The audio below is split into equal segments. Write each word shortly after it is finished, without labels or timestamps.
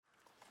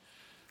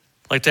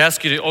I'd like to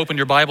ask you to open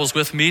your Bibles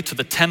with me to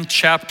the 10th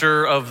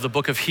chapter of the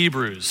book of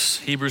Hebrews.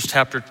 Hebrews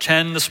chapter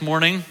 10 this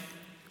morning.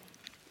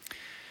 I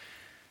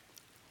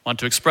want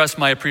to express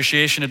my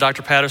appreciation to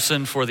Dr.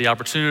 Patterson for the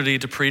opportunity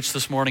to preach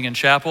this morning in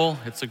chapel.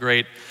 It's a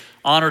great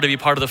honor to be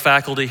part of the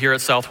faculty here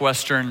at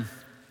Southwestern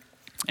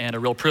and a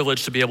real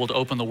privilege to be able to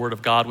open the Word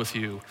of God with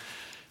you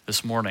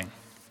this morning.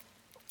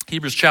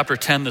 Hebrews chapter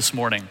 10 this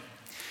morning.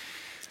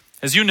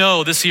 As you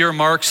know, this year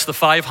marks the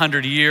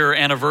 500-year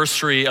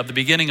anniversary of the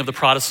beginning of the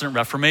Protestant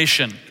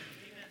Reformation.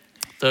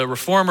 The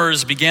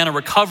Reformers began a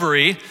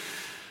recovery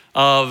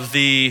of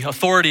the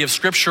authority of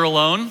Scripture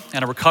alone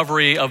and a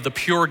recovery of the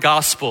pure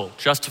gospel,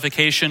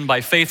 justification by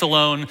faith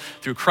alone,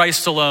 through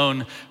Christ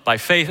alone, by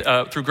faith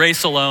through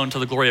grace alone, to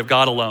the glory of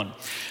God alone.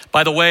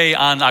 By the way,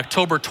 on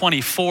October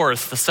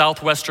 24th, the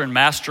Southwestern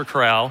Master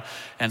Chorale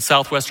and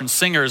Southwestern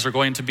Singers are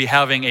going to be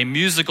having a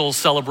musical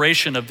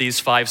celebration of these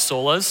five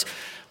solas.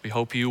 We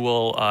hope you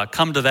will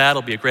come to that.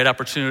 It'll be a great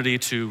opportunity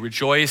to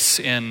rejoice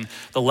in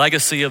the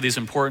legacy of these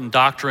important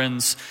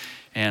doctrines.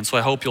 And so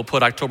I hope you'll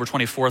put October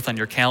 24th on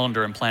your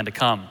calendar and plan to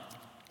come.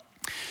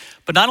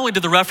 But not only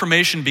did the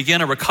Reformation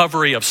begin a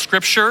recovery of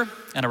Scripture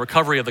and a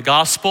recovery of the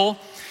gospel,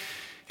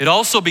 it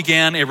also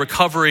began a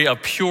recovery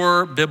of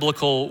pure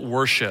biblical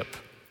worship.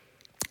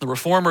 The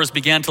Reformers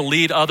began to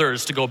lead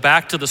others to go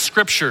back to the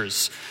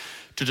Scriptures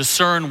to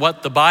discern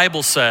what the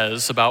Bible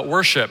says about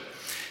worship.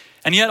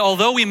 And yet,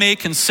 although we may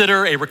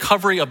consider a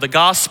recovery of the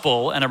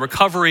gospel and a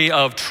recovery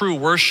of true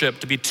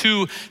worship to be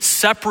two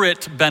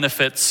separate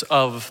benefits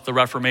of the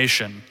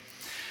Reformation,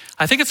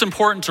 I think it's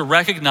important to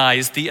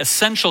recognize the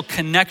essential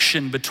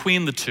connection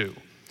between the two.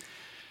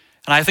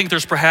 And I think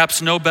there's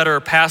perhaps no better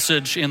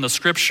passage in the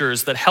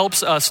Scriptures that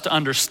helps us to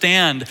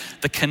understand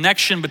the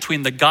connection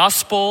between the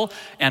gospel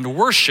and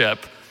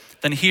worship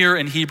than here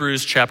in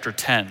Hebrews chapter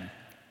 10.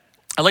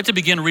 I'd like to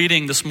begin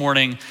reading this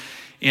morning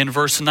in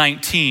verse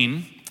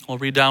 19. We'll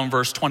read down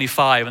verse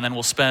 25, and then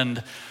we'll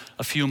spend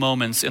a few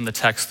moments in the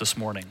text this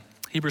morning.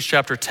 Hebrews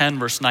chapter 10,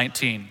 verse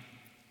 19.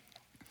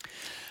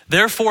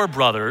 Therefore,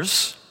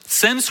 brothers,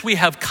 since we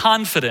have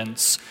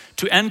confidence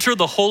to enter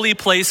the holy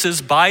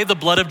places by the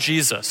blood of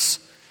Jesus,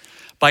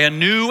 by a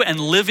new and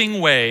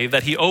living way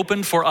that he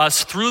opened for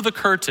us through the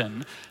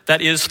curtain,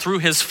 that is, through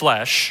his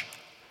flesh,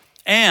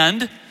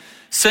 and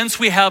since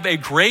we have a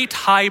great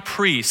high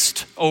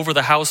priest over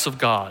the house of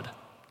God,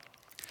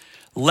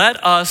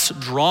 let us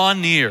draw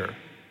near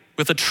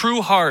with a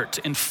true heart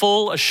in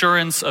full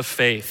assurance of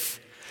faith,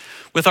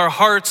 with our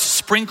hearts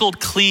sprinkled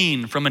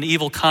clean from an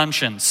evil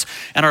conscience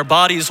and our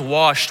bodies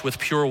washed with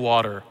pure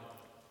water.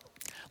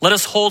 Let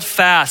us hold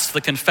fast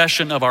the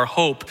confession of our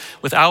hope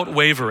without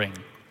wavering,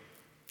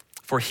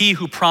 for he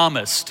who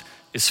promised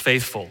is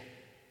faithful.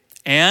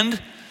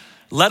 And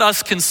let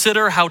us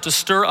consider how to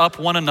stir up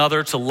one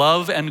another to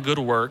love and good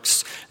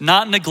works,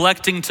 not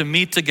neglecting to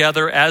meet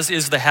together as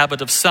is the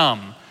habit of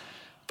some,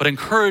 but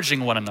encouraging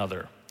one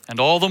another, and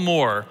all the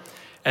more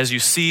as you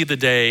see the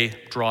day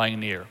drawing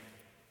near.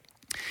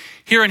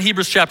 Here in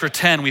Hebrews chapter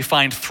 10, we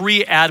find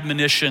three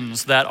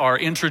admonitions that are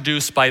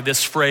introduced by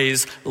this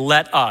phrase,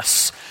 let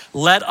us.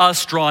 Let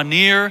us draw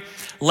near,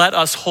 let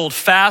us hold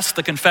fast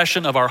the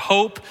confession of our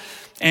hope,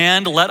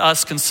 and let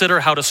us consider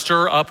how to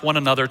stir up one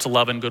another to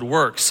love and good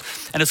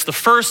works. And it's the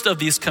first of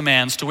these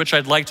commands to which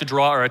I'd like to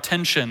draw our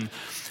attention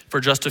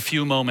for just a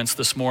few moments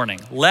this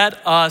morning.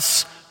 Let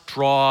us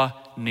draw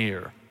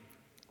near.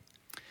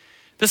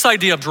 This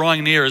idea of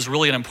drawing near is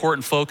really an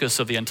important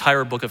focus of the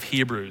entire book of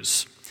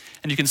Hebrews.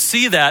 And you can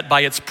see that by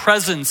its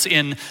presence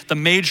in the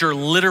major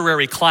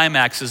literary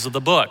climaxes of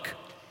the book.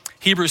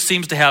 Hebrews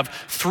seems to have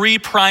three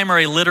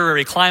primary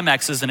literary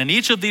climaxes, and in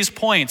each of these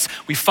points,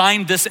 we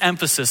find this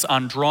emphasis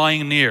on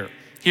drawing near.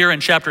 Here in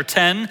chapter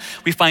 10,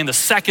 we find the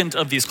second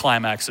of these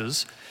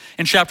climaxes.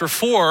 In chapter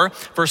 4,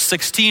 verse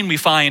 16, we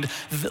find,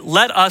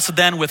 let us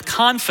then with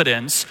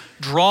confidence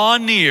draw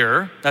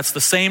near. That's the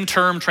same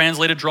term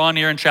translated draw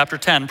near in chapter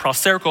 10,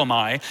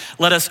 proserkomai.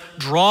 Let us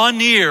draw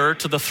near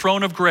to the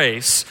throne of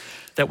grace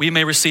that we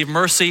may receive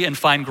mercy and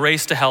find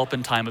grace to help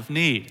in time of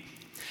need.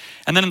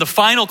 And then in the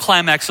final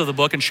climax of the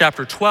book in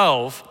chapter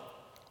 12,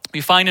 we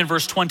find in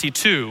verse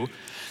 22,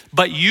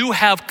 but you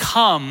have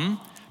come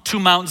to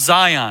Mount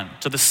Zion,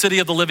 to the city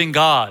of the living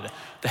God,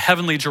 the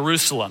heavenly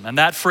Jerusalem. And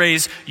that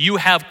phrase, you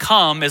have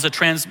come, is a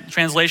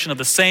translation of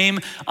the same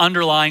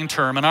underlying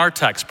term in our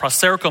text,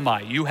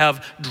 proserkomai, you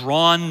have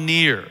drawn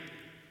near.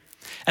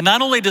 And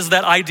not only does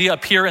that idea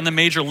appear in the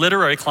major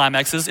literary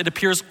climaxes, it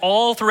appears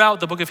all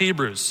throughout the book of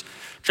Hebrews.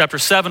 Chapter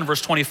 7,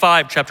 verse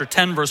 25, chapter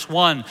 10, verse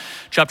 1,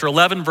 chapter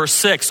 11, verse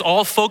 6,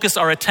 all focus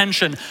our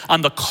attention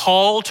on the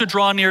call to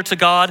draw near to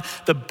God,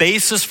 the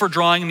basis for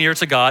drawing near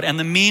to God, and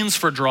the means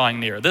for drawing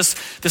near.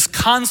 This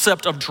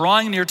concept of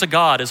drawing near to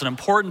God is an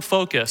important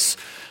focus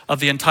of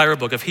the entire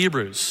book of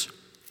Hebrews.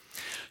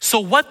 So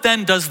what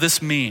then does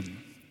this mean?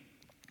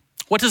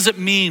 What does it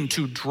mean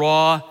to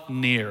draw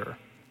near?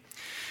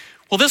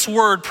 Well, this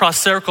word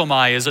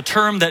proserkomai is a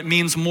term that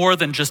means more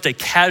than just a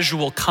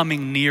casual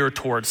coming near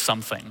towards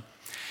something.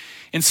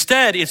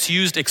 Instead, it's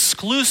used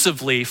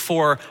exclusively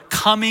for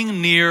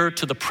coming near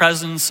to the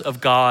presence of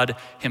God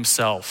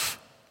himself.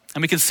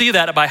 And we can see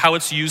that by how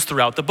it's used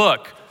throughout the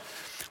book.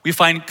 We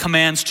find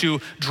commands to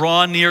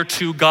draw near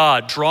to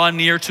God, draw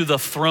near to the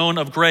throne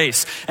of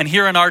grace. And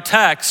here in our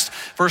text,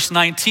 verse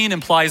 19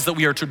 implies that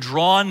we are to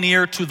draw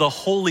near to the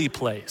holy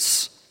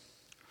place.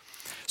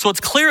 So it's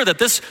clear that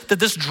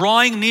this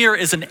drawing near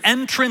is an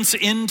entrance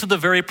into the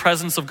very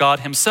presence of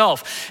God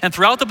himself. And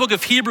throughout the book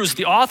of Hebrews,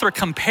 the author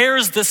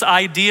compares this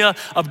idea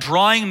of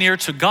drawing near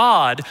to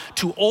God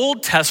to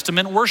Old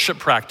Testament worship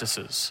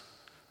practices.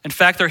 In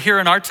fact, they're here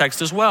in our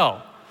text as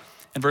well.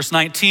 In verse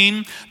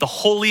 19, the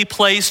holy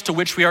place to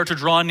which we are to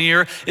draw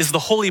near is the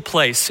holy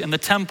place in the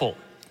temple.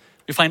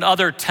 We find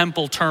other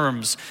temple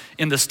terms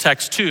in this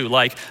text too,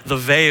 like the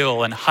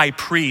veil and high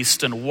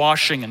priest and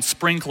washing and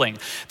sprinkling.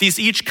 These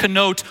each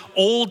connote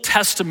Old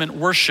Testament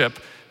worship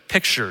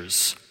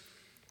pictures.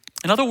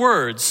 In other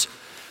words,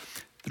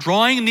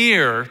 drawing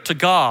near to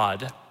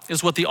God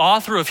is what the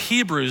author of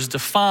Hebrews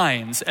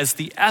defines as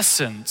the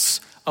essence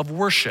of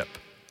worship.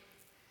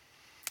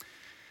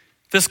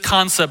 This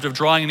concept of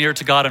drawing near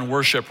to God in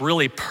worship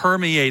really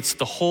permeates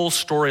the whole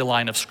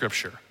storyline of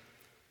Scripture.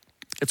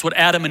 It's what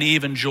Adam and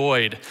Eve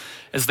enjoyed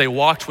as they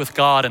walked with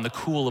God in the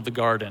cool of the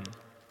garden.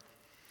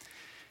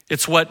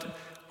 It's what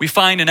we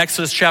find in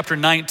Exodus chapter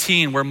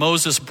 19, where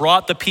Moses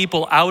brought the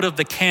people out of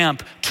the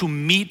camp to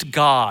meet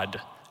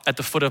God at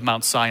the foot of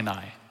Mount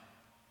Sinai.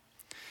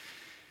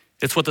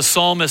 It's what the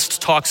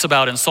psalmist talks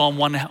about in Psalm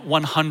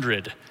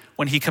 100,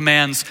 when he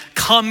commands,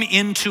 "Come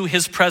into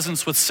his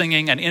presence with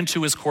singing and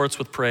into his courts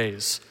with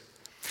praise."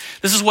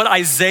 This is what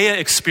Isaiah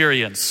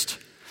experienced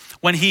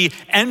when he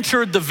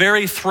entered the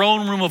very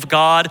throne room of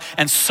God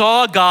and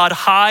saw God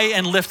high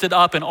and lifted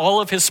up in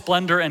all of his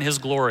splendor and his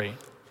glory.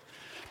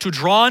 To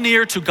draw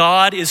near to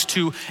God is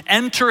to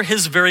enter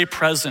his very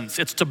presence.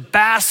 It's to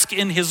bask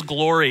in his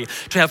glory,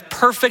 to have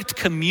perfect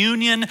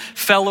communion,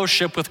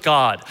 fellowship with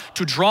God.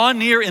 To draw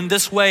near in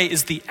this way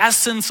is the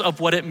essence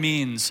of what it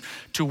means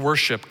to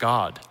worship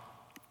God.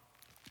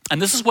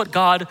 And this is what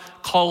God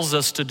calls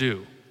us to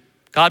do.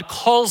 God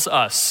calls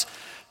us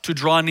to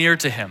draw near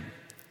to him.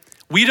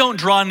 We don't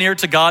draw near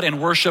to God in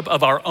worship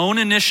of our own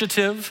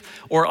initiative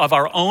or of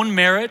our own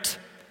merit.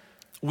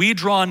 We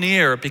draw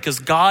near because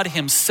God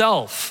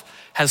himself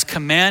has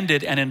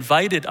commanded and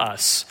invited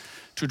us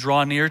to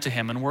draw near to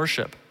him in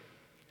worship.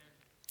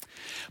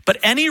 But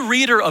any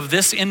reader of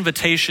this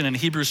invitation in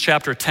Hebrews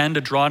chapter 10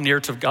 to draw near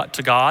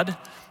to God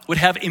would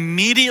have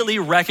immediately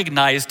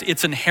recognized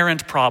its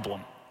inherent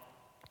problem.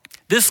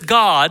 This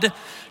God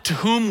to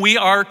whom we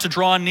are to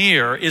draw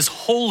near is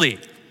holy.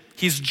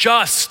 He's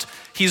just.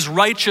 He's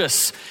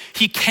righteous.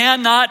 He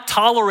cannot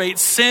tolerate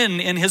sin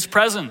in his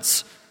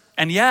presence.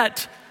 And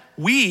yet,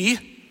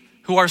 we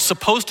who are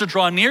supposed to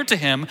draw near to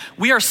him,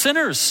 we are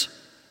sinners.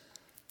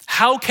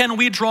 How can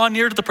we draw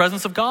near to the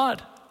presence of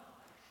God?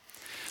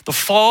 The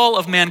fall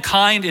of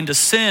mankind into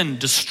sin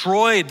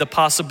destroyed the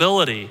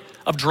possibility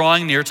of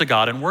drawing near to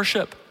God in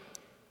worship.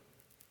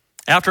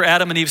 After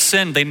Adam and Eve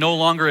sinned, they no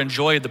longer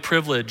enjoyed the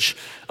privilege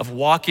of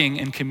walking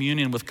in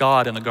communion with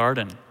God in the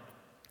garden.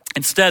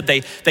 Instead,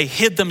 they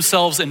hid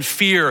themselves in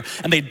fear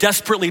and they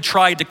desperately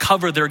tried to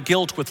cover their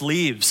guilt with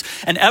leaves.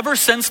 And ever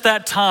since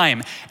that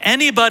time,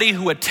 anybody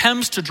who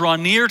attempts to draw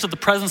near to the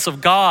presence of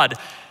God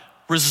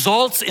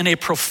results in a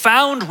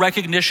profound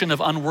recognition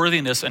of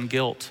unworthiness and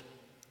guilt.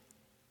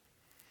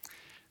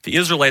 The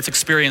Israelites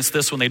experienced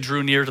this when they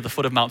drew near to the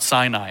foot of Mount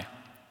Sinai.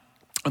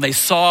 When they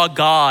saw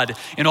God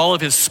in all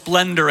of his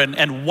splendor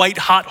and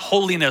white-hot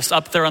holiness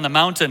up there on the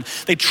mountain,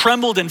 they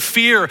trembled in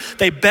fear.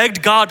 They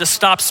begged God to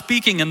stop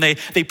speaking, and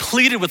they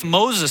pleaded with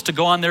Moses to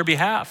go on their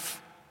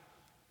behalf.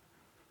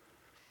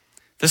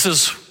 This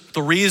is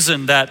the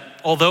reason that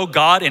although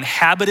God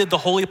inhabited the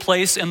holy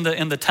place in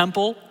the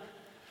temple,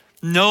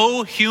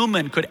 no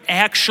human could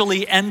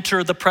actually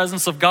enter the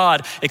presence of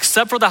God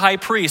except for the high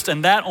priest,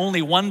 and that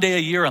only one day a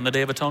year on the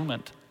Day of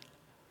Atonement.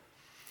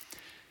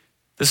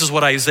 This is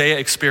what Isaiah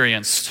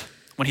experienced.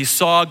 When he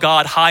saw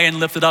God high and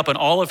lifted up in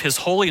all of his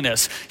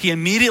holiness, he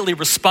immediately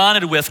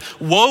responded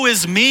with, "Woe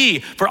is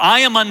me, for I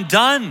am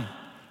undone.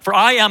 For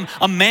I am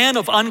a man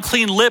of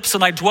unclean lips,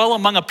 and I dwell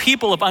among a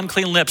people of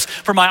unclean lips.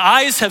 For my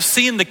eyes have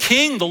seen the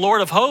King, the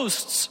Lord of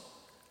hosts."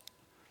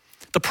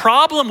 The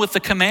problem with the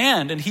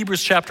command in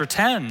Hebrews chapter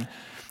 10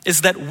 is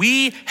that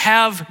we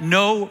have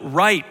no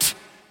right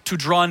to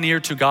draw near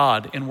to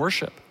God in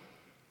worship.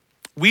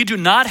 We do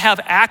not have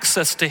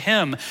access to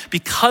him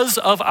because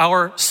of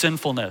our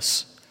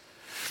sinfulness.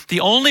 The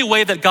only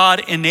way that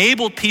God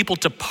enabled people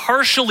to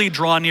partially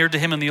draw near to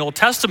him in the Old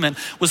Testament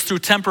was through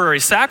temporary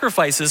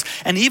sacrifices.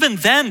 And even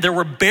then, there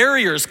were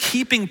barriers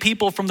keeping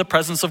people from the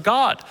presence of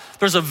God.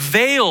 There's a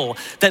veil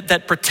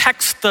that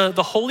protects the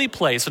holy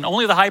place, and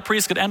only the high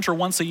priest could enter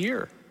once a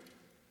year.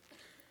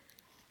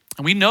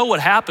 And we know what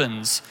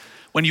happens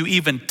when you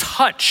even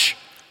touch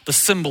the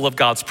symbol of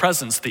God's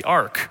presence, the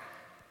ark.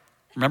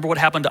 Remember what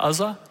happened to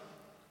Uzzah?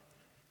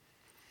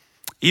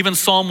 Even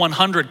Psalm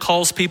 100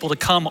 calls people to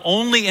come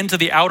only into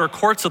the outer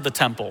courts of the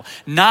temple,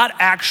 not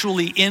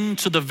actually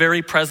into the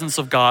very presence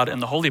of God in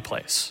the holy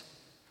place.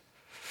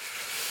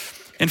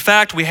 In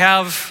fact, we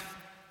have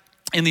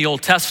in the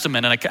Old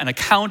Testament an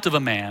account of a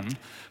man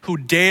who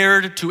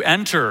dared to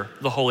enter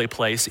the holy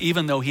place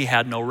even though he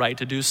had no right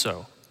to do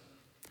so.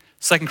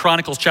 2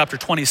 Chronicles chapter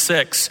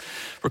 26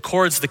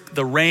 records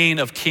the reign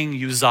of King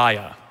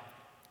Uzziah.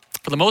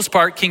 For the most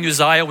part, King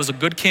Uzziah was a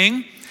good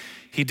king.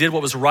 He did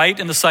what was right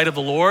in the sight of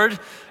the Lord,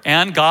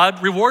 and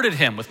God rewarded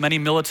him with many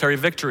military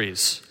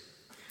victories.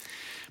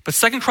 But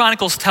 2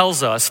 Chronicles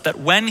tells us that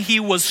when he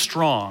was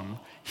strong,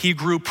 he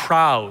grew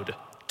proud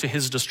to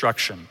his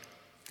destruction.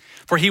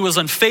 For he was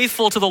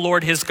unfaithful to the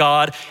Lord his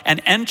God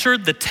and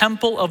entered the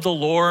temple of the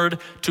Lord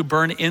to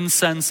burn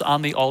incense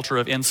on the altar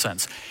of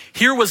incense.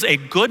 Here was a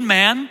good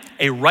man,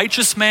 a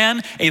righteous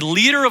man, a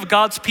leader of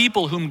God's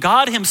people whom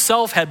God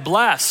himself had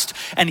blessed,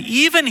 and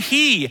even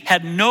he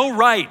had no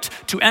right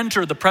to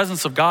enter the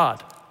presence of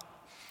God.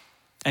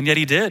 And yet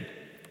he did.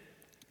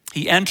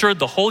 He entered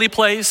the holy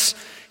place.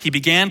 He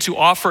began to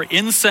offer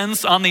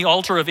incense on the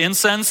altar of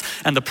incense,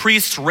 and the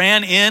priests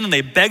ran in and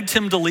they begged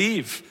him to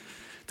leave.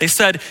 They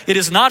said, "It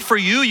is not for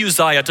you,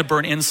 Uzziah, to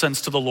burn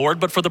incense to the Lord,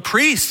 but for the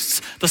priests,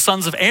 the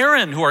sons of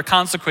Aaron, who are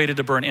consecrated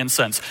to burn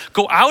incense.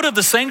 Go out of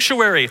the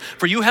sanctuary,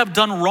 for you have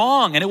done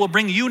wrong, and it will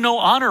bring you no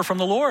honor from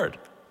the Lord."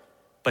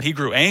 But he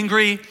grew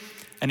angry,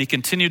 and he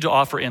continued to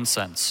offer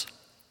incense.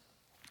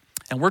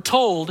 And we're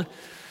told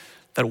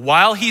that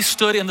while he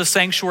stood in the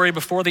sanctuary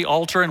before the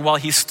altar, and while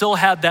he still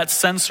had that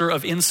censer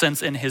of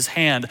incense in his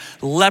hand,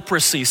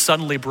 leprosy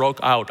suddenly broke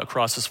out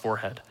across his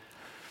forehead.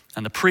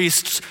 And the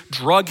priests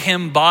drug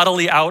him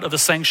bodily out of the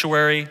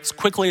sanctuary as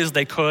quickly as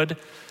they could.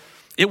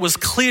 It was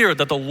clear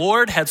that the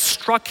Lord had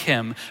struck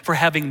him for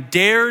having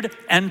dared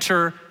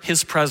enter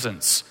his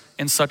presence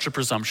in such a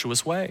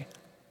presumptuous way.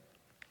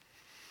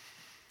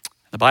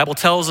 The Bible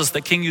tells us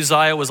that King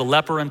Uzziah was a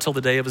leper until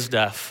the day of his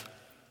death.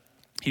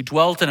 He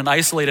dwelt in an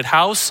isolated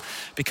house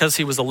because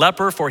he was a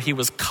leper, for he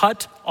was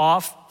cut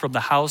off from the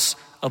house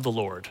of the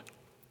Lord.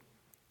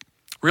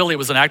 Really, it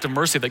was an act of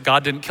mercy that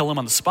God didn't kill him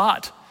on the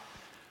spot.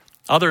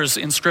 Others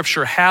in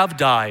Scripture have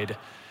died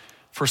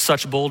for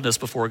such boldness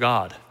before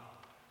God.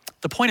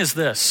 The point is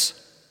this: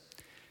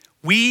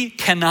 we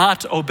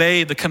cannot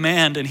obey the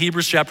command in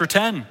Hebrews chapter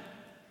 10.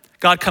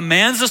 God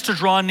commands us to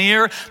draw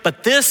near,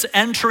 but this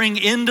entering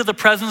into the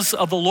presence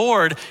of the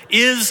Lord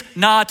is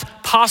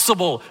not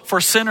possible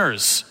for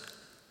sinners.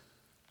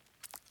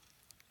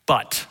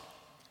 But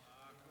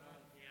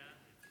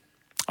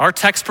our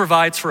text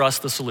provides for us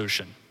the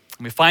solution.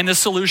 And we find this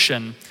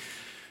solution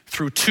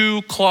through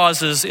two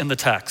clauses in the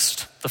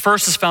text. The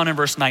first is found in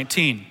verse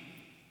 19.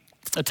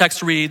 The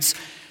text reads,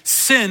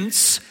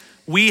 "Since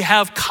we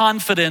have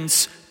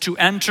confidence to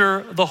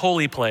enter the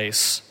holy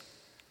place,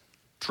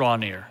 draw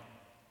near."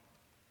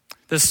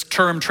 This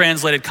term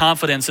translated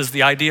confidence is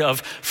the idea of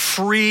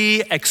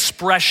free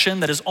expression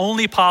that is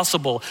only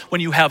possible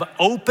when you have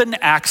open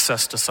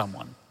access to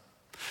someone.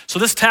 So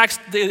this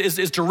text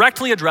is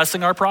directly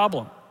addressing our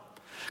problem.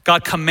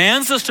 God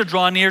commands us to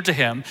draw near to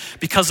him.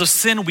 Because of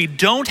sin, we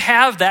don't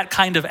have that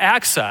kind of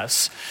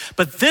access.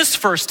 But this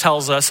verse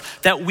tells us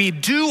that we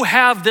do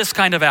have this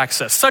kind of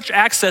access. Such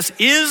access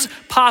is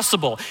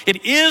possible.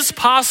 It is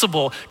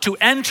possible to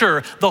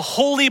enter the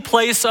holy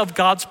place of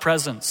God's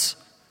presence.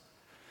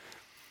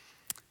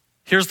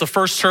 Here's the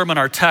first term in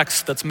our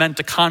text that's meant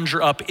to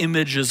conjure up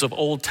images of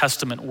Old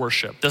Testament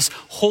worship. This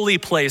holy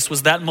place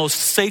was that most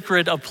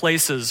sacred of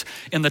places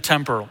in the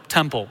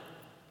temple.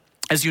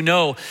 As you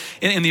know,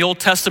 in the Old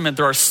Testament,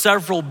 there are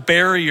several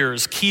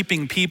barriers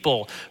keeping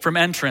people from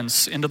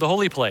entrance into the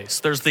holy place.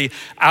 There's the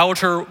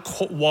outer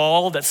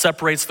wall that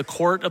separates the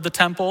court of the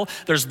temple.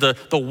 There's the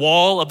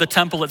wall of the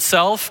temple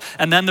itself.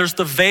 And then there's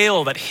the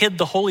veil that hid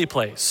the holy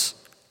place.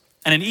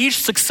 And in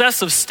each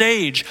successive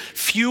stage,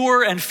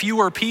 fewer and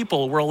fewer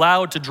people were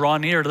allowed to draw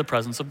near to the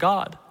presence of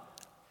God.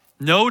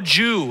 No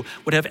Jew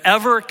would have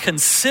ever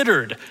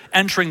considered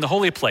entering the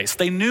holy place.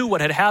 They knew what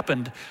had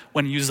happened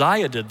when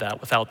Uzziah did that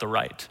without the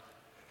right.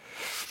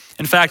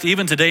 In fact,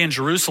 even today in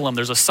Jerusalem,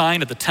 there's a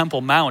sign at the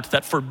Temple Mount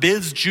that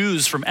forbids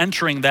Jews from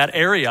entering that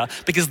area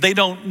because they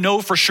don't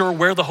know for sure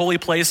where the holy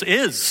place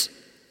is.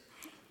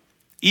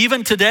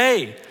 Even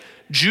today,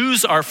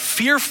 Jews are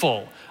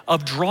fearful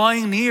of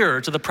drawing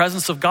near to the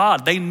presence of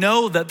God. They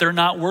know that they're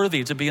not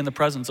worthy to be in the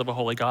presence of a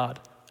holy God.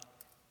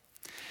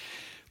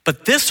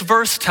 But this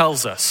verse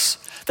tells us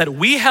that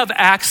we have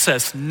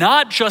access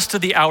not just to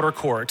the outer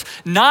court,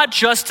 not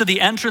just to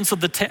the entrance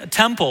of the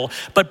temple,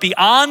 but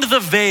beyond the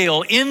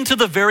veil into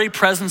the very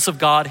presence of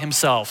God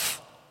himself.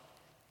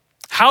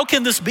 How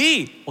can this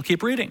be? We'll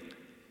keep reading.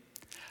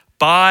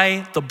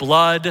 By the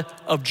blood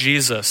of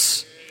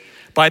Jesus,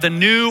 by the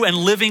new and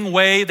living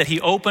way that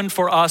he opened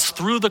for us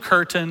through the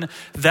curtain,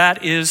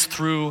 that is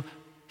through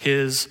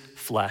his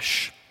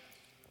flesh.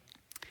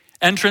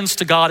 Entrance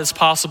to God is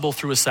possible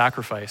through a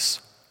sacrifice.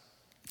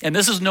 And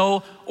this is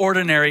no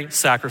ordinary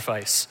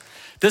sacrifice.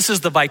 This is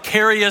the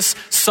vicarious,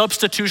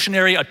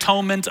 substitutionary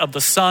atonement of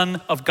the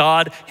Son of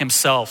God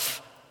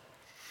himself.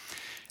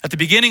 At the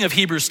beginning of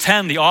Hebrews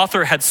 10, the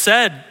author had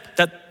said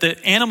that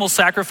the animal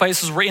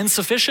sacrifices were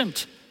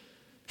insufficient.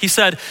 He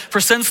said,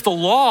 "For since the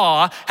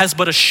law has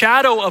but a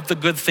shadow of the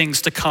good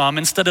things to come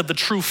instead of the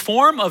true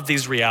form of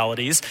these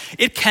realities,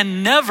 it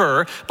can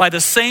never, by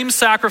the same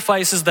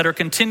sacrifices that are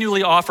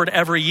continually offered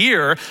every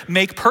year,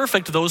 make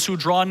perfect those who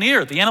draw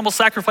near." The animal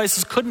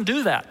sacrifices couldn't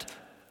do that.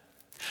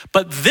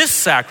 But this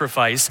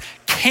sacrifice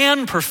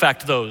can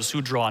perfect those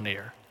who draw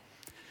near.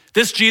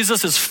 This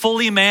Jesus is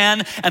fully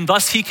man, and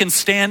thus he can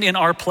stand in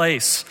our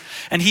place.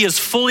 And he is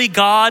fully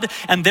God,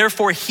 and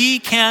therefore he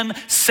can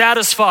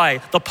satisfy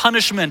the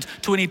punishment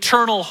to an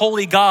eternal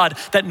holy God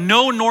that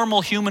no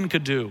normal human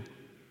could do.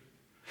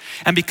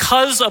 And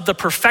because of the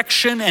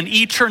perfection and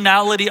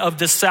eternality of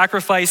this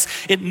sacrifice,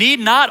 it need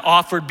not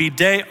offered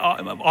day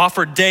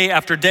after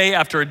day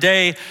after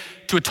day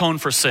to atone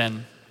for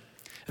sin.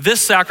 This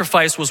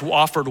sacrifice was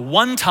offered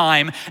one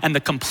time, and the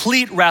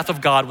complete wrath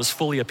of God was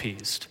fully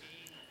appeased.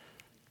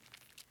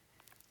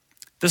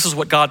 This is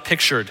what God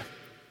pictured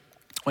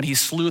when he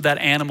slew that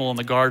animal in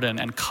the garden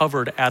and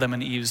covered Adam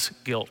and Eve's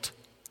guilt.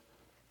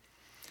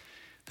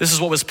 This is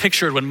what was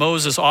pictured when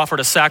Moses offered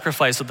a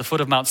sacrifice at the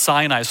foot of Mount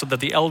Sinai so that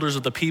the elders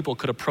of the people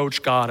could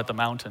approach God at the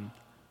mountain.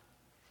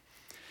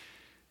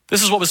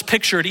 This is what was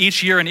pictured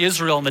each year in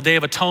Israel on the Day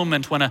of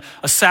Atonement when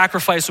a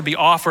sacrifice would be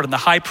offered and the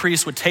high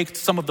priest would take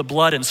some of the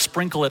blood and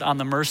sprinkle it on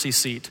the mercy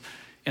seat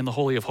in the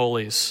Holy of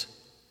Holies.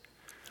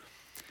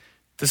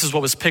 This is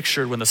what was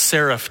pictured when the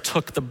seraph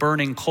took the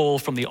burning coal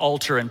from the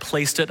altar and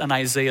placed it on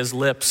Isaiah's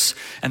lips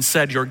and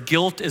said, "Your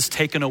guilt is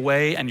taken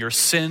away and your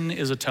sin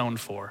is atoned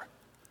for."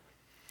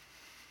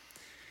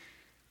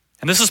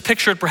 And this is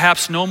pictured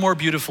perhaps no more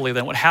beautifully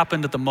than what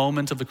happened at the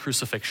moment of the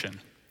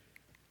crucifixion.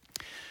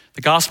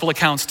 The gospel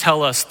accounts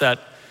tell us that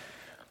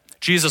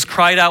Jesus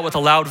cried out with a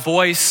loud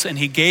voice and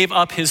he gave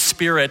up his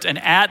spirit. And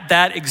at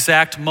that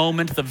exact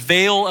moment, the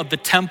veil of the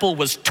temple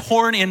was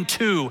torn in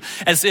two,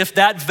 as if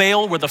that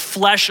veil were the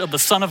flesh of the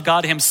Son of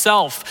God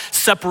himself,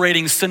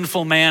 separating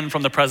sinful man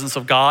from the presence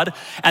of God.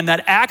 And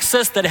that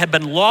access that had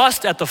been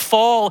lost at the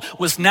fall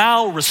was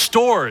now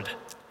restored.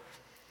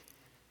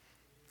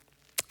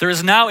 There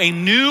is now a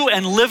new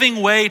and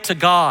living way to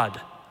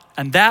God,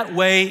 and that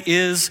way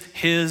is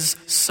his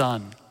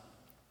Son.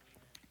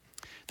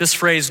 This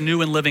phrase,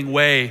 new and living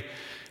way,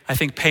 I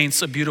think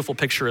paints a beautiful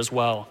picture as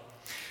well.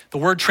 The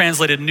word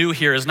translated new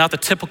here is not the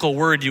typical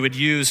word you would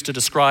use to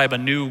describe a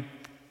new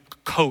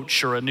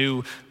coach or a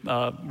new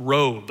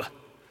robe.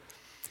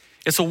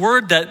 It's a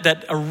word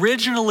that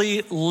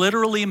originally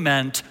literally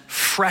meant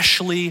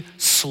freshly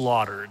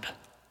slaughtered.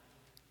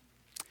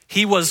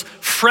 He was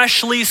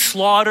freshly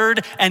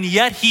slaughtered, and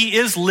yet he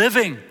is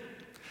living.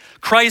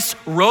 Christ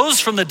rose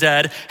from the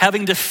dead,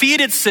 having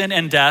defeated sin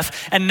and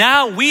death, and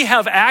now we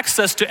have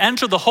access to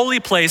enter the holy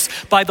place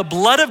by the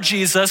blood of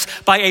Jesus,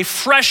 by a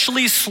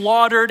freshly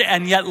slaughtered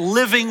and yet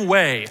living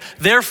way.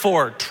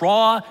 Therefore,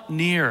 draw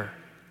near.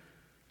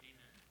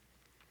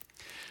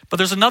 But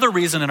there's another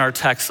reason in our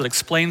text that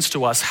explains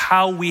to us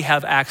how we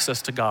have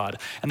access to God,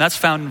 and that's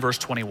found in verse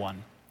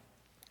 21.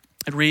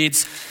 It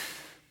reads,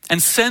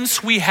 "And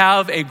since we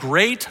have a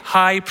great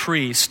high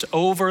priest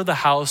over the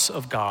house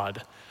of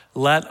God,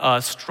 let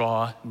us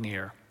draw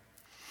near."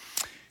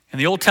 In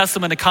the Old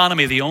Testament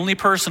economy, the only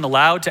person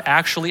allowed to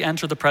actually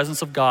enter the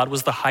presence of God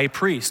was the high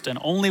priest, and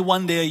only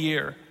one day a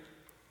year.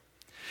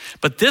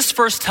 But this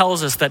verse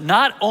tells us that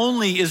not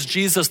only is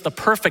Jesus the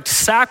perfect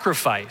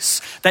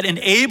sacrifice that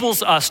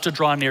enables us to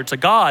draw near to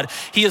God,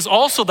 he is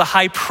also the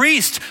high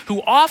priest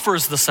who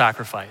offers the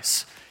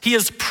sacrifice. He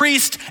is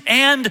priest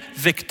and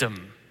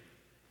victim.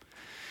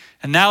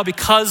 And now,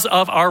 because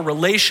of our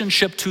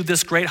relationship to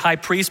this great high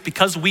priest,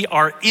 because we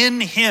are in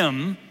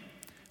him,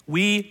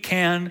 we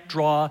can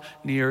draw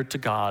near to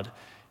God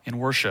in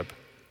worship.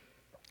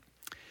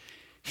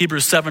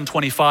 Hebrews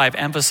 7:25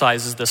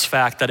 emphasizes this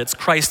fact that it's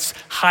Christ's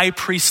high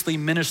priestly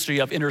ministry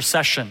of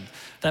intercession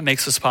that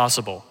makes this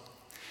possible.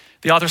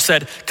 The author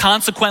said,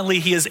 "Consequently,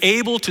 he is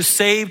able to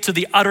save to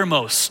the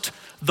uttermost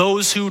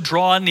those who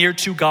draw near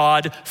to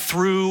God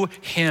through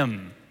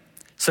him,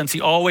 since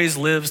he always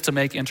lives to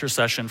make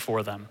intercession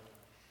for them."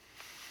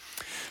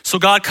 So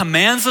God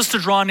commands us to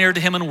draw near to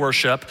him in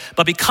worship,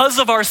 but because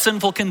of our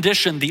sinful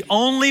condition, the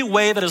only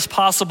way that is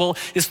possible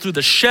is through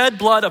the shed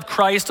blood of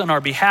Christ on our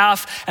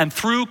behalf and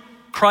through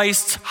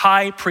Christ's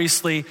high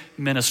priestly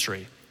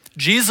ministry.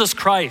 Jesus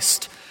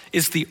Christ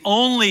is the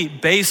only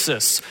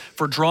basis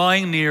for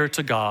drawing near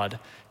to God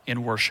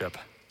in worship.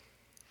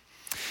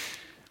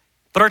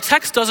 But our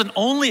text doesn't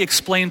only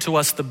explain to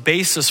us the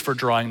basis for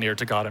drawing near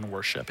to God in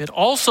worship. It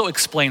also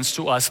explains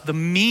to us the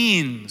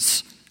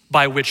means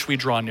by which we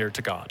draw near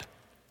to God.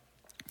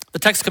 The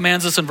text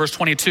commands us in verse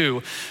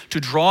 22 to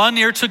draw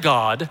near to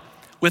God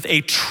with a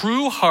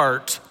true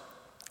heart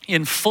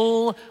in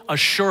full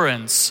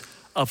assurance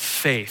of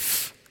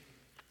faith.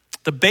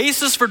 The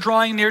basis for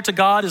drawing near to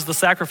God is the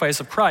sacrifice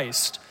of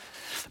Christ,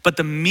 but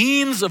the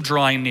means of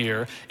drawing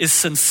near is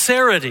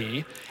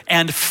sincerity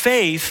and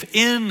faith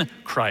in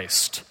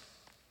Christ.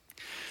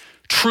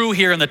 True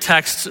here in the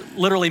text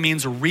literally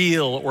means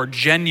real or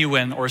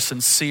genuine or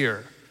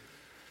sincere.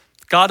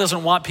 God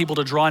doesn't want people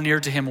to draw near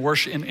to him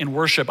in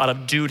worship out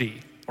of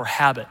duty or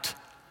habit.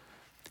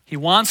 He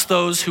wants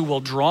those who will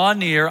draw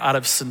near out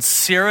of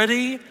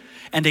sincerity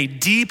and a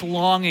deep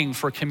longing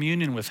for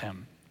communion with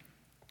him.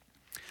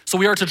 So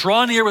we are to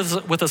draw near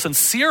with a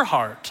sincere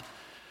heart,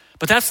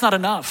 but that's not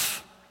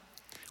enough.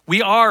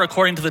 We are,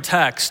 according to the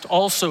text,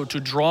 also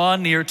to draw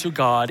near to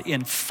God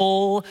in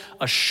full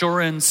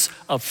assurance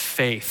of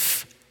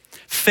faith.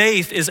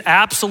 Faith is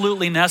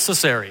absolutely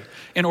necessary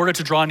in order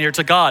to draw near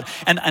to God.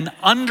 And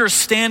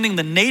understanding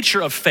the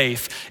nature of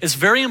faith is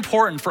very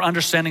important for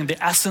understanding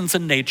the essence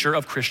and nature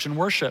of Christian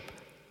worship.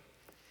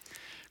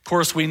 Of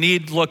course, we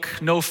need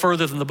look no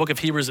further than the book of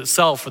Hebrews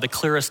itself for the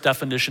clearest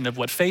definition of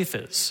what faith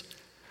is.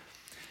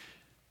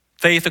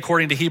 Faith,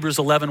 according to Hebrews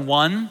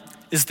 11:1,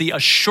 is the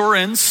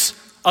assurance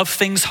of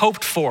things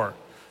hoped for,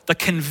 the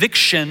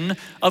conviction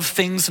of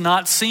things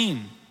not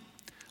seen.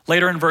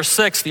 Later in verse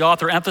 6, the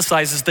author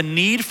emphasizes the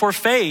need for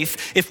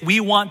faith if we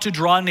want to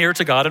draw near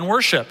to God in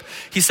worship.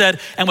 He said,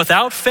 and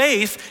without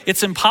faith,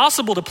 it's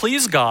impossible to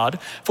please God,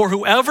 for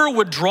whoever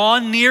would draw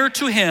near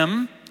to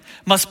him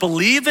must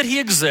believe that he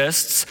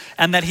exists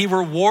and that he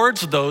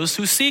rewards those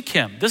who seek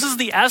him. This is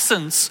the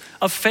essence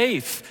of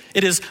faith.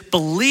 It is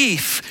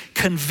belief,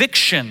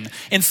 conviction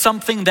in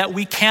something that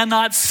we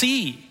cannot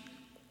see.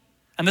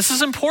 And this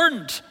is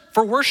important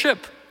for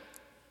worship.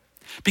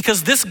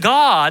 Because this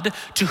God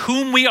to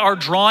whom we are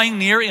drawing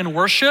near in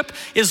worship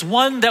is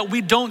one that we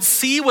don't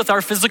see with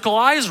our physical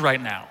eyes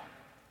right now.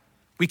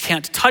 We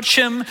can't touch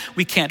him,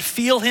 we can't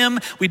feel him,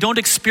 we don't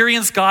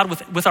experience God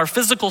with our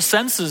physical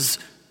senses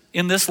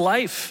in this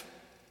life.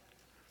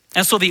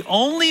 And so the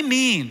only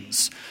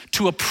means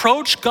to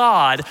approach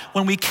God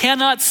when we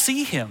cannot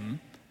see him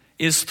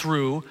is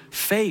through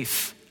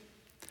faith.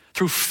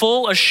 Through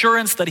full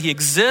assurance that he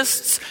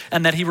exists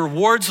and that he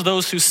rewards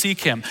those who seek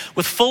him.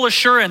 With full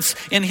assurance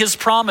in his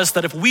promise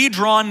that if we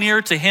draw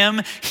near to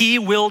him, he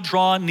will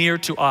draw near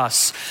to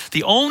us.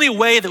 The only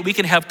way that we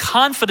can have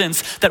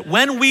confidence that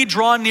when we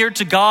draw near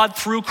to God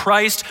through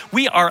Christ,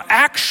 we are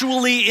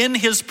actually in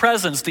his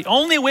presence. The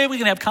only way we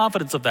can have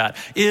confidence of that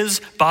is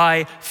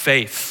by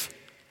faith.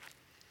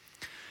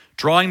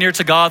 Drawing near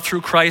to God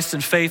through Christ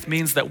in faith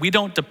means that we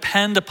don't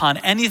depend upon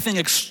anything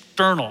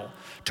external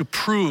to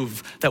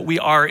prove that we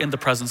are in the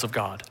presence of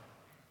God.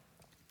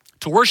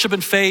 To worship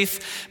in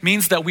faith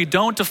means that we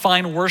don't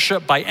define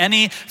worship by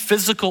any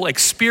physical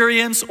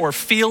experience or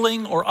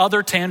feeling or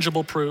other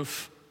tangible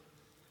proof.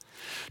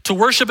 To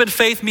worship in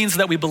faith means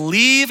that we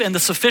believe in the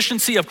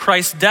sufficiency of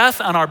Christ's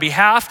death on our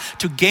behalf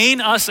to gain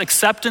us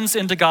acceptance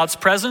into God's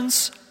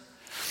presence.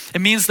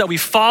 It means that we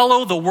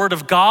follow the word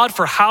of God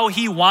for how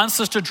he wants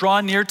us to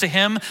draw near to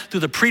him through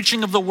the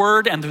preaching of the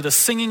word and through the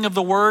singing of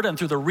the word and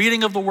through the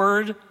reading of the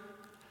word.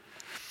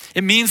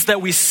 It means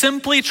that we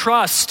simply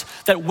trust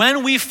that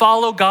when we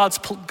follow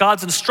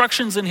God's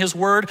instructions in his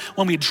word,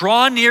 when we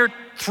draw near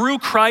through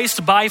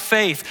Christ by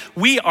faith,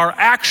 we are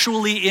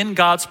actually in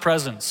God's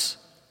presence.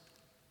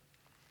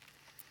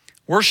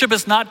 Worship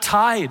is not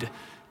tied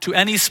to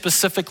any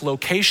specific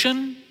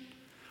location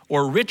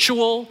or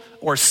ritual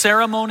or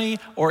ceremony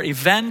or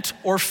event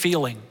or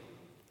feeling.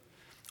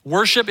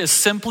 Worship is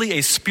simply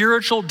a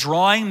spiritual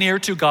drawing near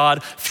to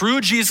God through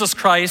Jesus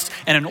Christ,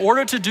 and in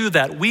order to do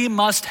that, we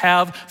must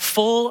have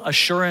full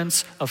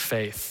assurance of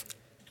faith.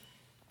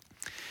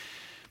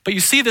 But you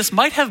see, this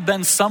might have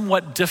been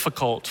somewhat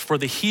difficult for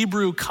the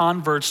Hebrew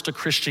converts to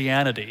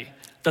Christianity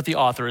that the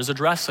author is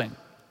addressing.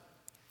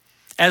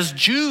 As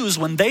Jews,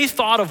 when they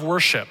thought of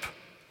worship,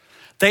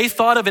 they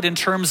thought of it in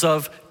terms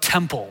of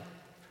temple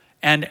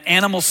and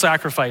animal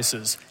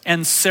sacrifices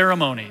and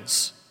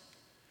ceremonies.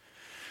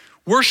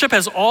 Worship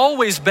has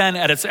always been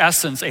at its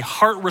essence a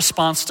heart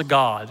response to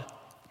God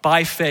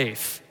by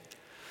faith.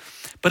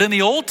 But in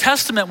the Old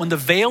Testament, when the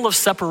veil of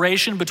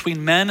separation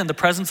between men and the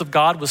presence of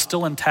God was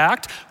still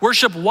intact,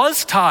 worship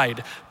was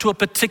tied to a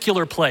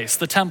particular place,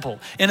 the temple,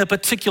 in a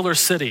particular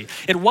city.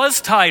 It was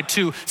tied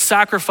to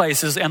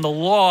sacrifices and the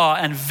law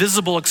and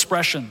visible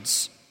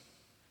expressions.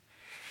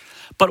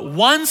 But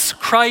once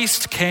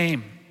Christ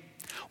came,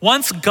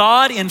 once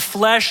God in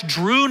flesh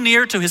drew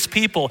near to his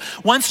people,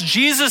 once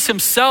Jesus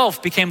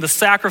himself became the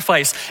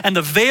sacrifice and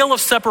the veil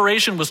of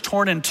separation was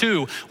torn in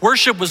two,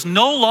 worship was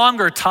no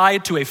longer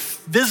tied to a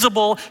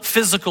visible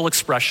physical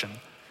expression.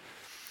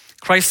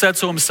 Christ said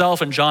so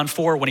himself in John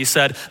 4 when he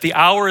said, "The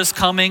hour is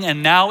coming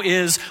and now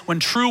is when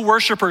true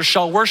worshipers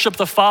shall worship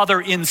the Father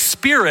in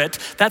spirit."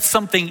 That's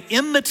something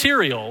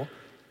immaterial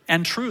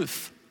and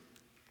truth.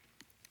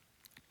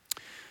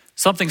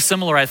 Something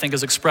similar, I think,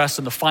 is expressed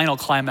in the final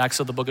climax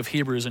of the book of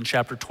Hebrews in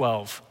chapter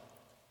 12.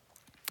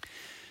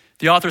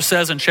 The author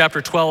says in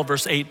chapter 12,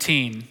 verse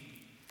 18,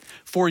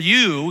 "For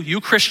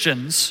you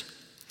Christians,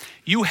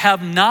 you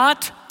have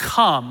not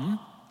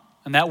come,"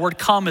 and that word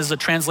come is a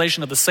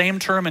translation of the same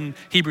term in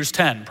Hebrews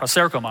 10,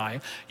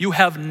 proserkomai. "You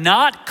have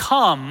not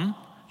come,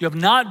 you have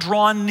not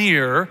drawn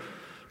near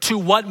to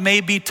what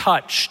may be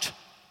touched.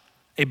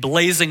 A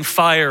blazing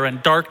fire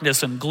and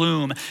darkness and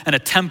gloom and a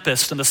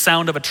tempest and the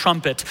sound of a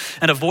trumpet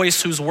and a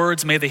voice whose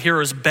words may the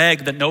hearers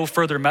beg that no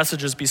further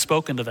messages be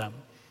spoken to them.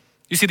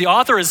 You see, the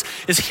author is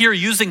here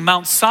using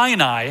Mount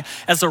Sinai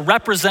as a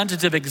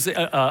representative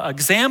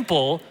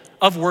example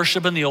of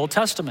worship in the Old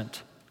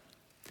Testament.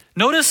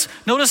 Notice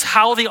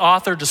how the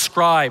author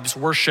describes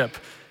worship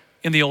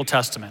in the Old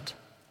Testament.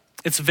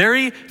 It's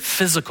very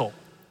physical.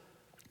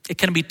 It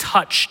can be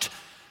touched.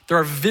 There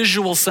are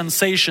visual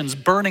sensations,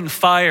 burning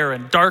fire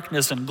and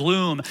darkness and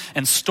gloom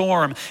and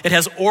storm. It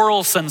has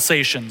oral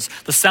sensations,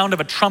 the sound of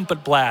a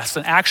trumpet blast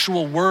and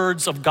actual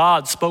words of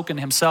God spoken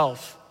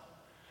himself.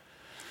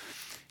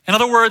 In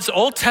other words,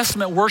 Old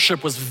Testament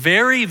worship was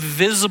very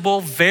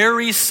visible,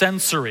 very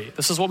sensory.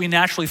 This is what we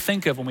naturally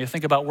think of when we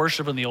think about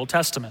worship in the Old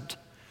Testament.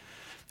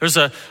 There's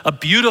a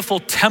beautiful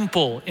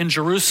temple in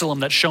Jerusalem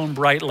that shone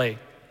brightly.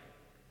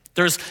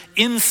 There's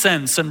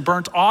incense and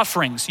burnt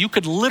offerings. You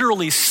could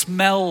literally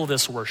smell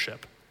this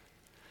worship.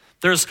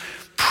 There's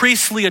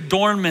priestly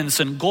adornments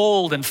and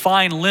gold and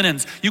fine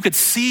linens. You could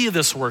see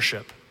this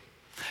worship.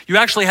 You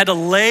actually had to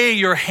lay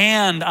your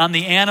hand on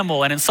the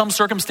animal, and in some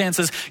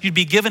circumstances, you'd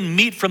be given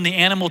meat from the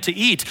animal to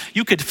eat.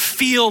 You could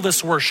feel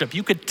this worship.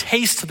 You could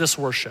taste this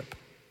worship.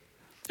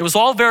 It was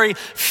all very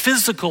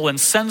physical and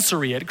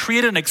sensory. It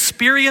created an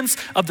experience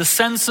of the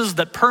senses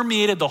that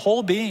permeated the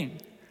whole being.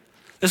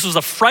 This was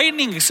a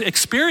frightening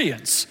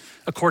experience,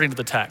 according to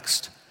the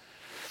text.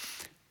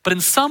 But in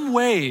some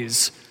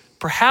ways,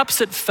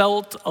 perhaps it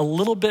felt a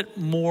little bit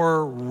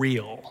more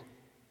real,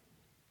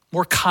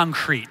 more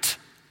concrete.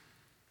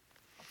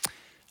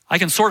 I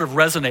can sort of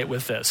resonate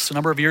with this. A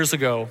number of years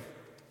ago,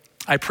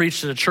 I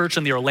preached at a church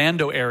in the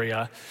Orlando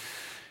area,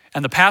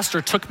 and the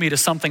pastor took me to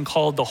something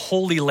called the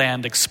Holy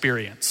Land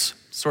Experience,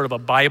 sort of a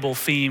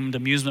Bible-themed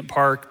amusement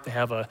park. They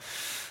have a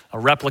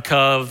replica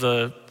of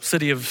the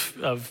city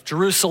of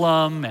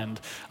Jerusalem and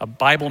a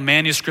Bible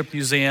manuscript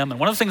museum. And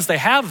one of the things they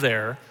have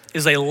there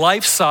is a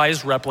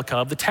life-size replica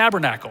of the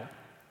tabernacle.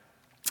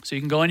 So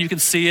you can go in, you can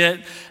see it.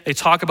 They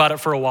talk about it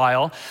for a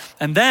while.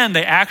 And then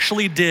they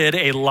actually did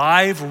a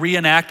live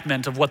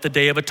reenactment of what the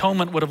Day of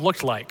Atonement would have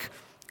looked like,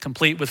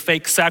 complete with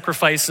fake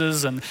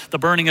sacrifices and the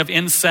burning of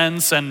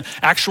incense and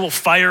actual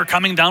fire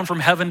coming down from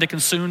heaven to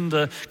consume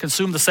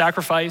the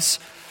sacrifice.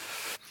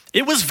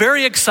 It was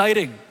very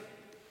exciting.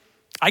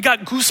 I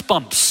got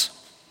goosebumps.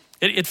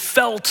 It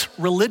felt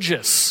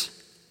religious.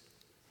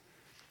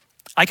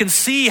 I can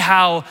see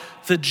how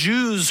the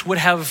Jews would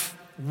have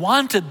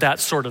wanted that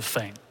sort of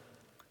thing.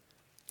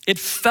 It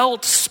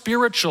felt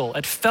spiritual.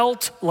 It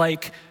felt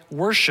like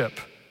worship.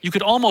 You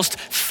could almost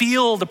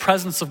feel the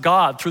presence of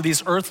God through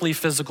these earthly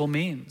physical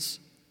means.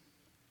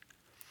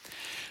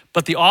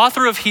 But the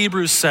author of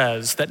Hebrews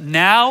says that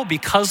now,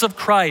 because of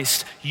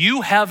Christ,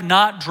 you have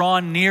not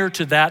drawn near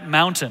to that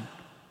mountain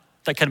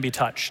that can be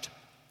touched.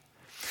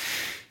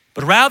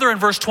 But rather in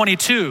verse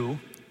 22,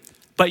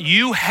 but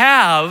you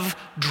have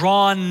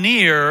drawn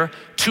near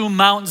to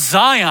Mount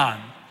Zion,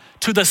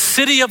 to the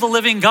city of the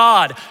living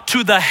God,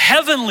 to the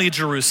heavenly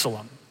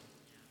Jerusalem.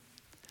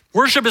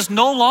 Worship is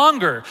no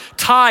longer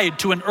tied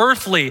to an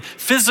earthly,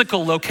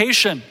 physical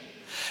location.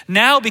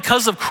 Now,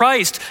 because of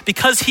Christ,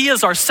 because he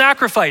is our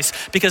sacrifice,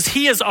 because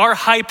he is our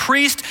high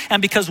priest,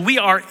 and because we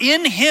are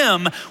in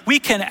him, we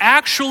can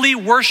actually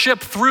worship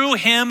through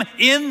him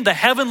in the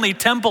heavenly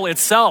temple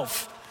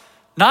itself.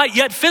 Not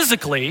yet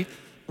physically,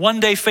 one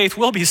day faith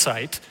will be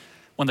sight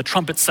when the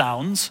trumpet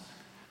sounds,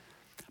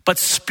 but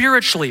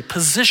spiritually,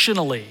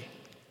 positionally.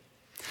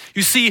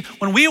 You see,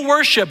 when we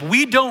worship,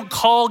 we don't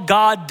call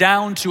God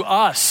down to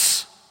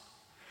us.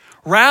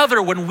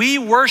 Rather, when we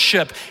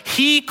worship,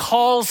 he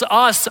calls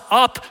us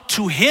up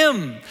to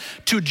him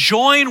to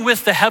join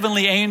with the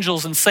heavenly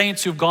angels and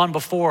saints who've gone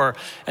before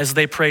as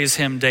they praise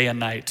him day and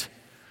night.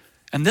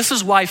 And this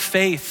is why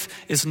faith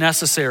is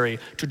necessary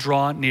to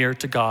draw near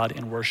to God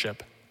in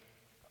worship.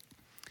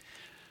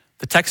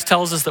 The text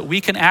tells us that we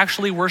can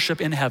actually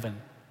worship in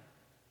heaven,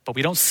 but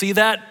we don't see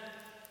that,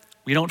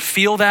 we don't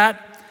feel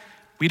that,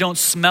 we don't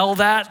smell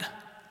that,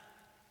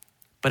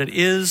 but it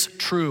is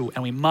true,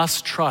 and we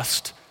must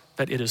trust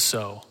that it is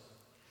so.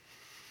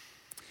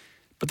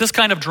 But this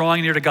kind of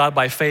drawing near to God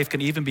by faith can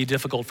even be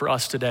difficult for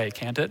us today,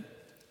 can't it?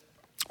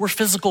 We're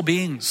physical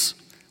beings.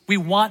 We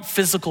want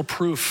physical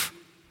proof.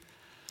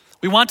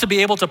 We want to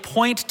be able to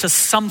point to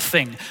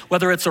something,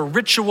 whether it's a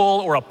ritual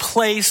or a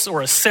place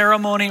or a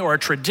ceremony or a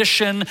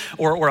tradition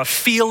or a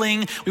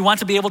feeling. We want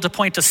to be able to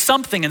point to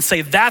something and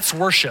say, that's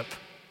worship.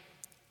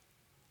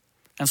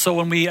 And so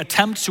when we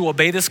attempt to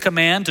obey this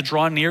command to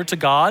draw near to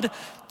God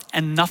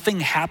and nothing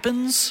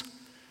happens,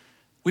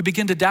 we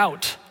begin to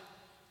doubt.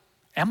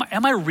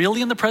 Am I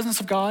really in the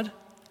presence of God?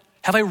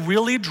 Have I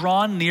really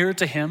drawn near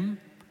to him?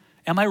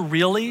 Am I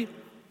really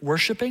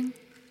worshiping?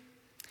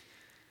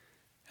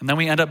 And then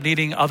we end up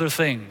needing other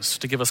things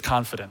to give us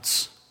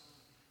confidence,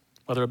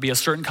 whether it be a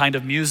certain kind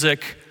of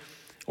music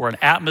or an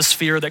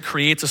atmosphere that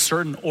creates a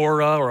certain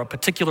aura or a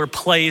particular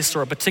place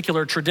or a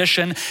particular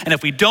tradition. And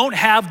if we don't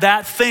have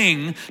that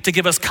thing to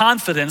give us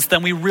confidence,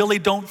 then we really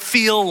don't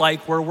feel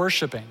like we're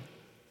worshiping.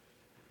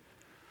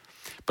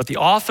 But the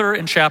author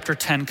in chapter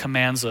 10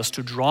 commands us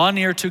to draw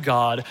near to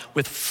God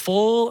with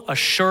full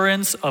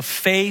assurance of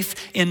faith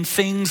in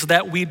things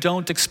that we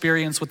don't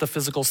experience with the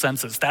physical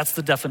senses. That's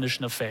the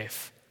definition of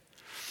faith.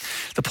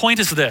 The point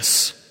is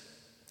this: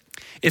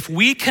 if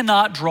we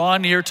cannot draw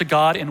near to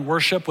God in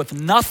worship with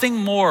nothing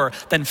more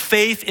than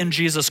faith in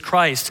Jesus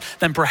Christ,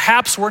 then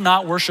perhaps we're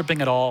not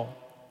worshiping at all.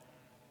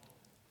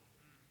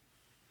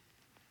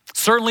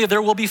 Certainly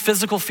there will be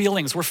physical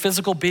feelings. We're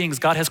physical beings.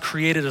 God has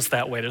created us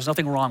that way. There's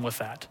nothing wrong with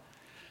that.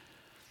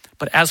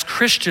 But as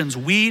Christians,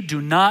 we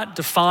do not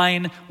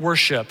define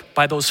worship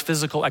by those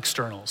physical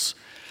externals.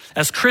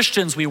 As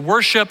Christians, we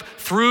worship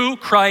through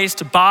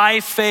Christ by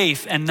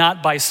faith and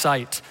not by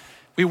sight.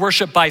 We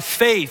worship by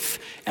faith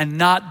and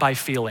not by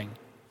feeling.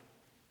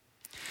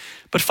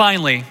 But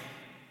finally,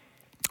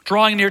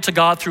 drawing near to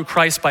God through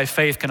Christ by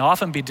faith can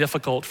often be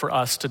difficult for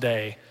us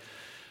today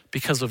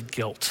because of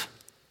guilt.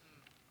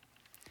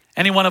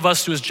 Any one of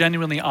us who is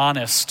genuinely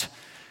honest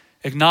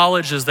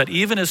acknowledges that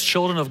even as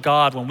children of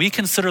God, when we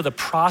consider the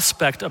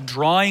prospect of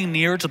drawing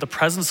near to the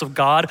presence of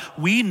God,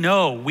 we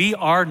know we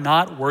are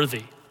not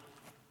worthy.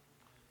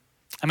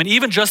 I mean,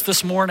 even just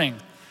this morning,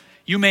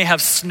 you may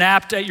have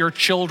snapped at your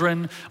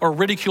children or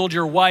ridiculed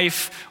your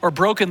wife or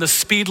broken the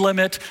speed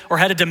limit or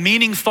had a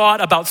demeaning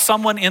thought about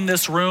someone in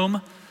this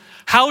room.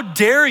 How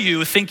dare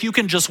you think you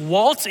can just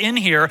waltz in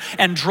here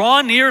and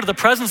draw near to the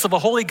presence of a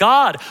holy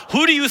God?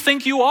 Who do you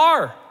think you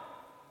are?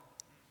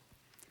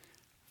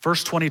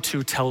 Verse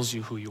 22 tells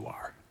you who you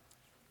are.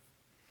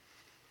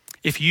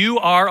 If you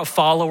are a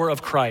follower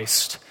of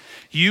Christ,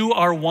 you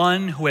are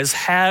one who has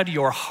had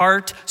your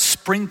heart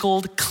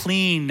sprinkled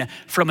clean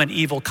from an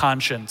evil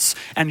conscience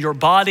and your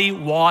body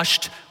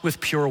washed with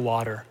pure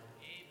water.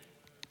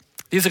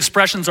 These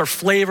expressions are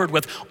flavored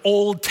with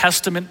Old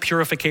Testament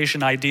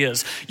purification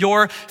ideas.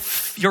 Your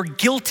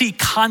guilty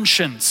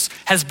conscience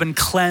has been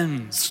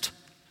cleansed.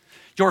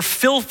 Your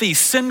filthy,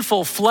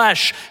 sinful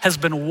flesh has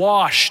been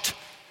washed.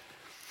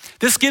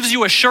 This gives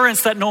you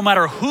assurance that no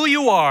matter who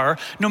you are,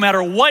 no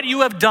matter what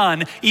you have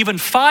done, even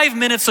 5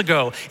 minutes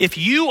ago, if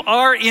you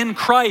are in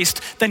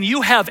Christ, then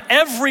you have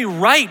every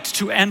right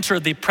to enter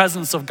the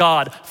presence of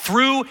God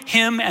through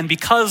him and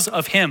because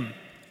of him.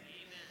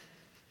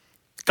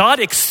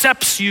 God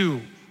accepts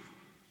you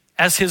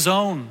as his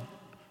own.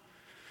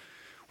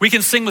 We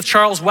can sing with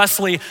Charles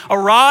Wesley,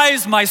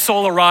 "Arise, my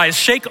soul, arise,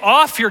 shake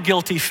off your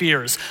guilty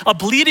fears. A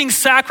bleeding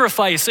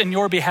sacrifice in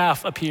your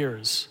behalf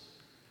appears."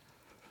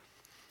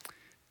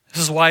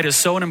 This is why it is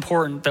so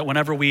important that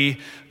whenever we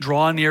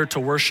draw near to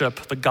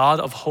worship the God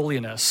of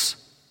holiness,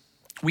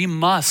 we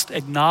must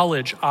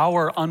acknowledge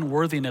our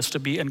unworthiness to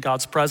be in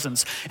God's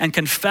presence and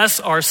confess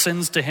our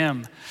sins to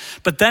him.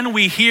 But then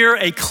we hear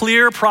a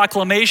clear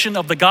proclamation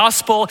of the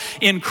gospel: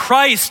 in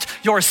Christ,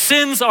 your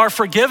sins are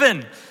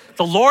forgiven.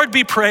 The Lord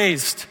be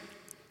praised.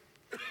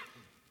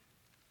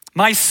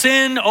 My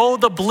sin, oh,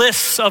 the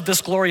bliss of this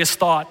glorious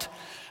thought.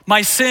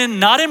 My sin,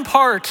 not in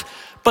part,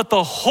 but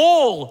the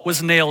whole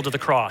was nailed to the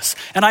cross,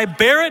 and I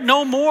bear it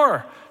no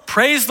more.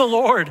 Praise the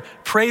Lord,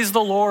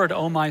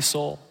 O my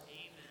soul.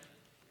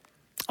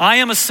 I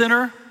am a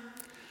sinner,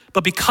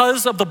 but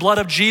because of the blood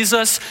of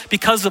Jesus,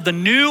 because of the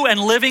new and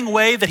living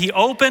way that he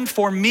opened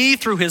for me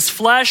through his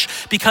flesh,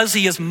 because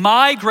he is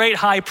my great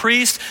high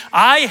priest,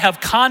 I have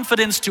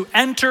confidence to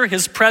enter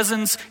his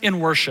presence in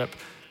worship.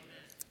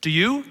 Do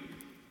you?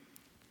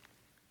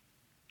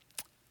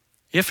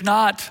 If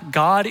not,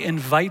 God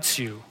invites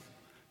you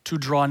to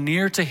draw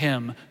near to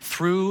him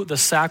through the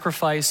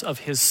sacrifice of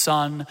his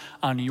Son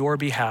on your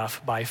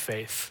behalf by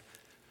faith.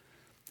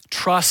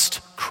 Trust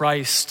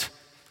Christ.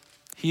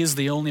 He is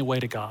the only way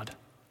to God.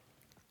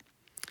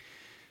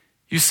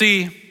 You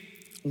see,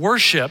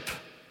 worship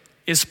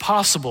is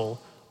possible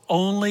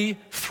only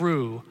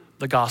through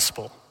the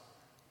gospel.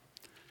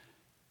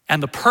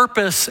 And the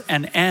purpose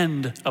and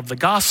end of the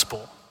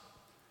gospel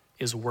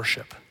is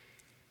worship.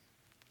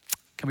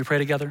 Can we pray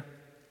together?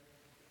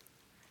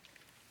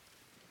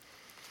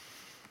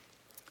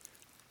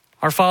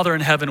 Our Father in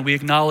heaven, we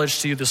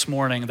acknowledge to you this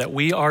morning that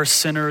we are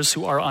sinners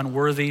who are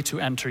unworthy to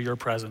enter your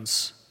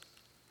presence.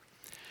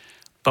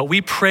 But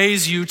we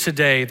praise you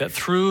today that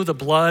through the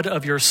blood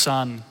of your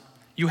Son,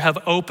 you have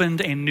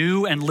opened a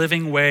new and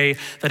living way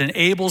that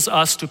enables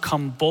us to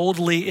come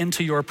boldly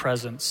into your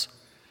presence,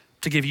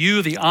 to give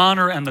you the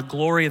honor and the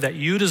glory that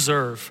you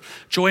deserve,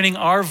 joining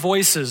our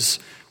voices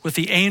with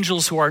the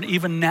angels who are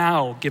even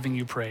now giving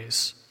you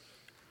praise.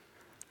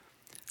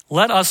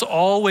 Let us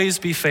always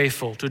be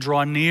faithful to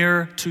draw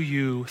near to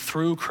you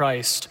through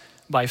Christ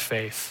by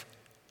faith.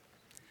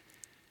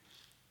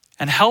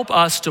 And help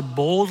us to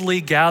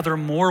boldly gather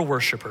more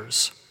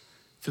worshipers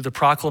through the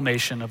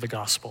proclamation of the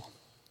gospel.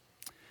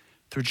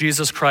 Through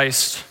Jesus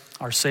Christ,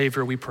 our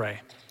Savior, we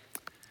pray.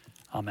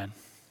 Amen.